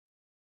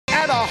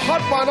And a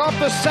hot one off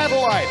the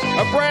satellite.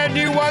 A brand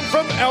new one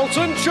from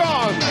Elton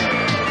John.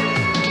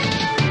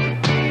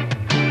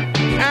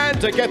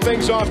 And to get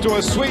things off to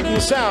a sweet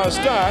and sour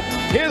start,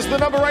 here's the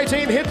number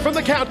 18 hit from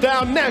the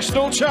Countdown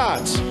national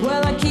charts.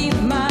 Well, I keep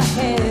my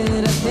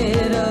head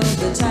ahead of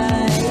the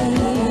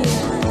tide,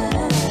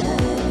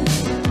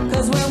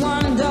 'cause when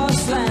one door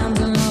slams,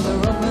 another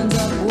opens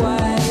up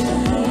wide.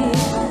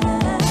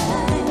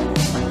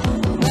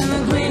 When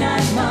the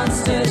green-eyed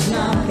monsters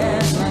knock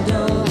at my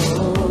door,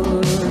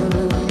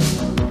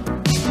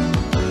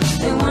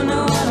 they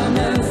wonder what on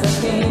earth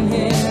I came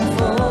here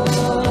for.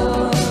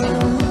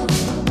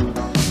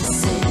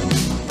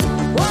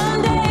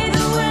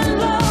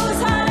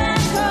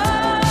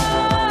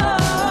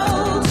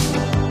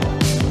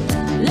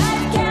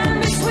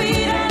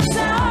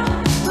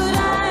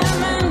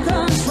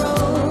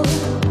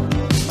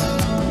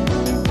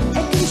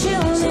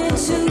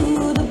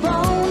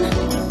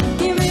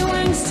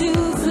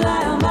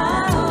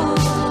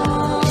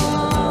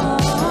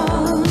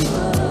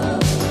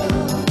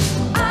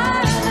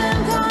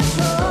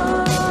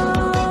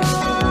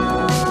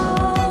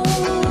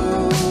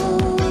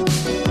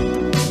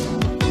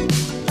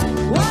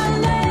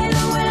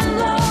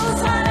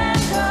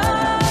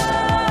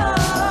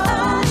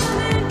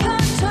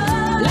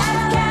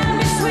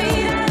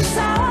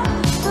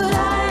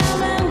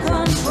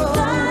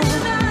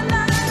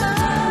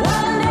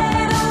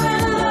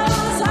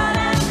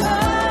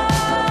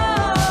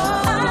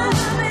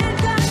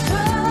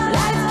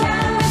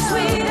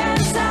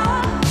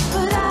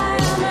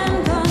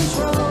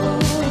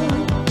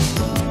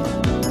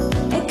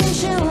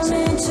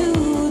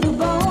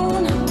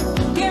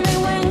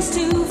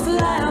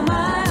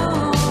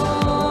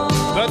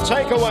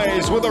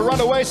 Takeaways with a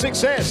runaway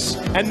success.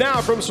 And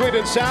now from Sweet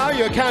and Sour,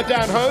 your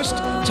Countdown host,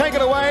 take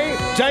it away,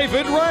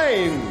 David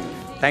Reyne.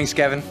 Thanks,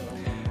 Gavin.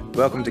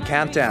 Welcome to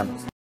Countdown.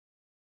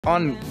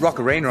 On Rock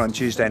Arena on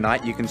Tuesday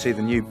night, you can see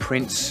the new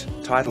Prince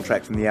title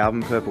track from the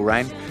album, Purple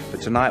Rain.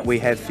 But tonight we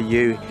have for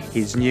you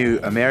his new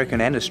American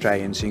and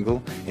Australian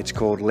single. It's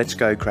called Let's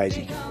Go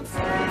Crazy.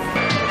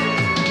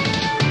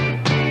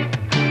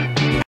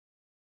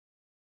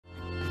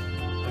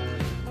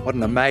 What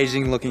an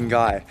amazing looking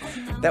guy.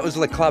 That was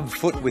Le Club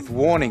Foot with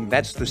Warning.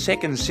 That's the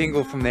second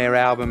single from their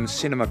album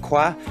Cinema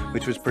Quoi,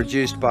 which was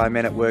produced by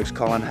Men at Work's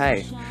Colin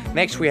Hay.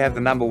 Next we have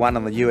the number 1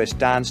 on the US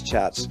dance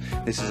charts.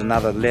 This is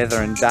another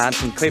leather and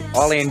dancing clip.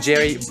 Ollie and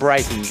Jerry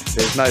breaking.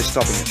 There's no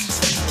stopping it.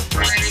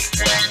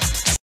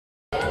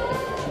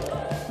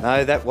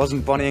 No, that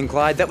wasn't Bonnie and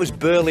Clyde. That was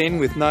Berlin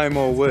with No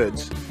More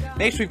Words.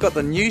 Next we've got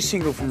the new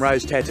single from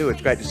Rose Tattoo.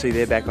 It's great to see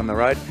they're back on the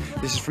road.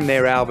 This is from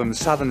their album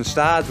Southern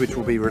Stars, which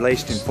will be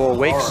released in 4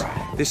 weeks.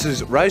 This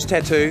is Rose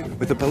Tattoo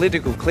with the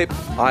political clip,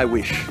 I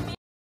Wish.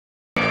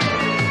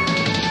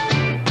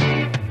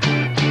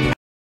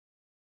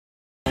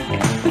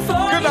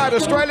 Good night,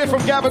 Australia,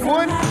 from Gavin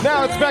Wood.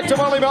 Now it's back to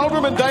Molly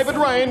Meldrum and David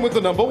Reyne with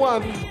the number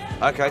 1.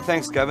 Okay,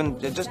 thanks, Gavin.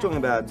 Just talking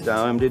about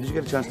OMD, did you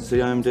get a chance to see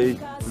OMD?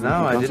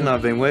 No, I didn't.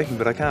 I've been working,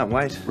 but I can't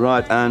wait.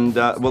 Right, and,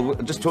 well,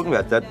 just talking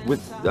about that,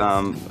 with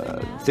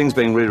things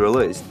being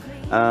re-released,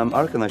 I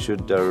reckon they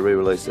should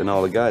re-release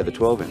Enola Gay, the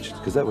 12-inch,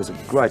 because that was a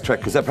great track,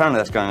 because apparently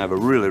that's going over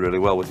really, really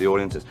well with the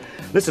audiences.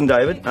 Listen,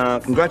 David,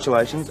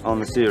 congratulations on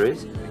the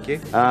series. Thank you.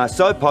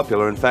 So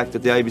popular, in fact,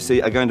 that the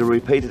ABC are going to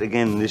repeat it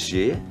again this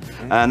year,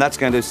 and that's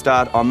going to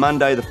start on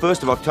Monday, the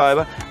 1st of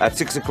October, at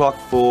 6 o'clock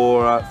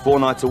for 4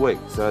 nights a week.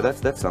 So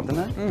that's something,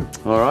 eh?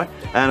 All right.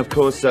 And, of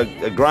course,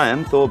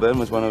 Graham Thorburn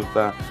was one of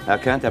our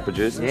Countdown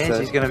producers. Yes, so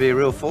he's going to be a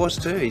real force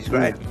too. He's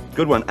great.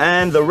 Good one.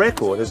 And the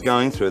record is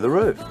going through the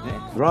roof. Yeah.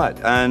 Right.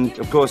 And,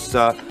 of course,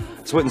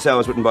 Sweet and Sour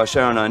was written by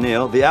Sharon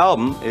O'Neill. The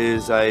album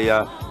is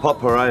a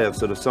potpourri of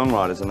sort of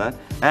songwriters and that,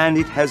 and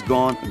it has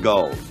gone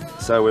gold.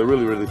 So we're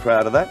really, really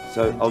proud of that.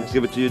 So I'll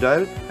give it to you,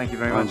 David. Thank you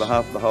very much. On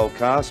behalf of the whole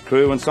cast,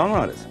 crew and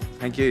songwriters.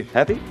 Thank you.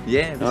 Happy?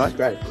 Yeah, this is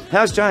great.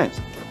 How's James?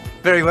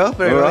 Very well,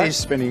 very All well. right. He's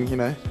spending, you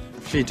know,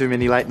 a few too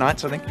many late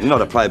nights, I think. You're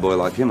not a playboy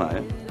like him, are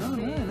you? Oh,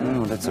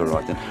 no. Oh, that's all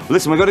right then. Well,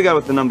 listen, we've got to go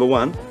with the number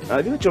 1.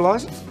 Have you got your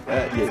licence?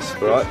 Yes.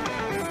 All right.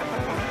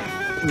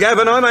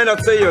 Gavin, I may not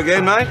see you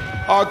again, mate.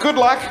 Oh, good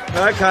luck.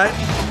 Okay.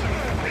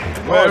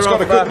 Well, it's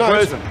got a good note.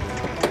 cruising.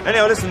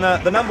 Anyhow, listen,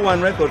 the number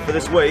 1 record for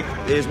this week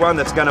is one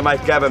that's going to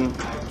make Gavin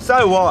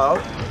so wild.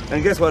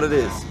 And guess what it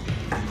is?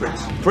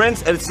 Prince.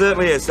 Prince, and it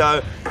certainly is.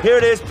 So here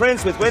it is,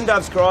 Prince with When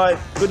Doves Cry.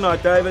 Good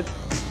night, David.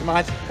 Good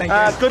night. Thank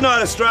you. Good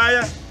night,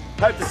 Australia.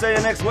 Hope to see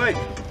you next week.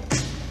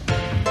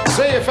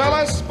 See you,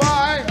 fellas.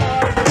 Bye.